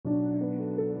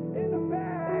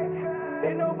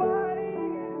Ain't nobody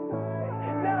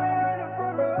now running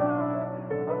from the law.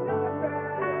 I'm not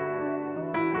bad.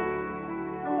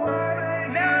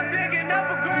 Now I'm digging up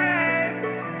a grave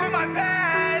for my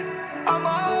past. I'm a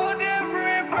whole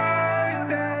different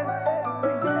person.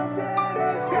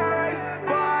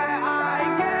 But I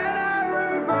cannot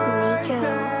reverse it.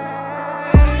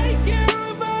 I can't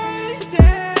reverse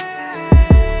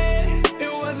it.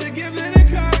 It was a gift and a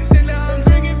curse, and now I'm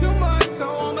drinking too much,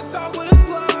 so I'ma talk with a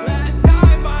slur. Last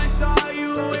time I saw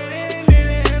you, it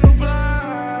ended in a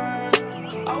blur.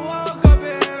 I woke up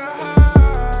in a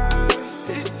hearse.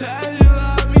 It said you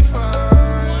love me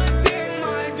first. One thing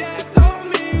my dad told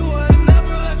me was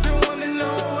never let your woman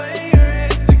know when you're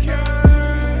insecure.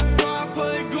 So I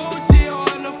put Gucci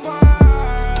on the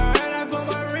fire, and I put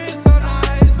my wrist on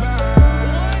iceberg.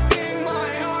 One thing my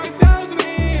heart tells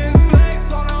me is flex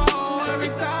on a hoe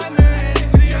every time you're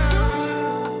insecure.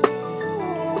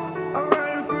 I'm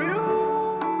running for you.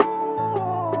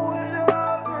 Is your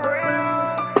love for real?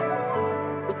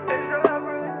 Is your love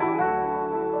really true?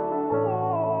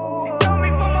 She told me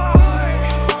put my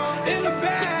heart in the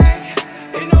bag.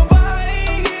 Ain't nobody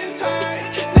gets hurt.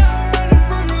 Now I'm running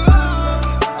from love.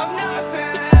 I'm not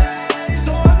fast,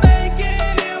 so I'm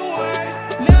making it worse.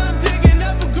 Now I'm digging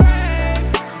up a grave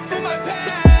for my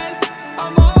past.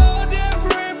 I'm a whole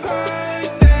different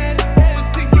person.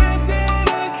 It's a gift and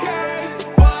a curse,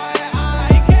 but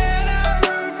I cannot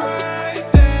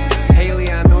reverse it. Haley,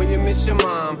 I know you miss your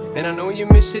mom, and I know you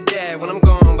miss your dad when I'm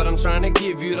gone, but I'm trying to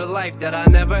give you the life that I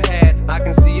never had. I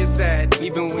can see you sad,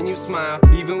 even when you smile,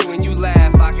 even when you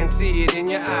laugh. I can see it in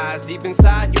your eyes. Deep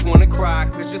inside, you wanna cry,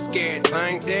 cause you're scared. I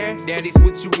ain't there, daddy's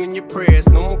with you in your prayers.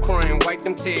 No more crying, wipe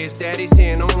them tears. Daddy's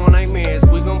here, no more nightmares.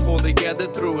 We gon' pull together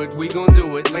through it, we gon'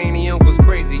 do it. Laney uncle's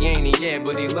crazy, ain't he? Yeah,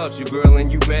 but he loves you, girl,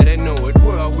 and you better know it.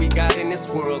 What all we got in this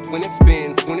world, when it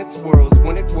spins, when it swirls,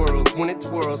 when it whirls, when it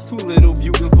twirls. Two little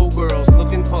beautiful girls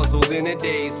looking puzzled in a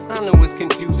daze. I know it's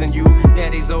confusing you.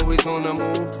 Daddy's always on the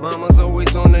move, mama's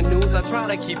always on the news. I try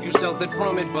to keep you sheltered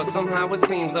from it, but somehow it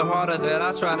seems the harder that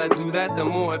I try to do that, the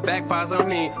more it backfires on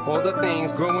me. All the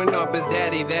things growing up as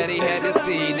daddy that he had to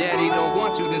see, daddy don't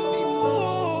want you to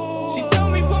see.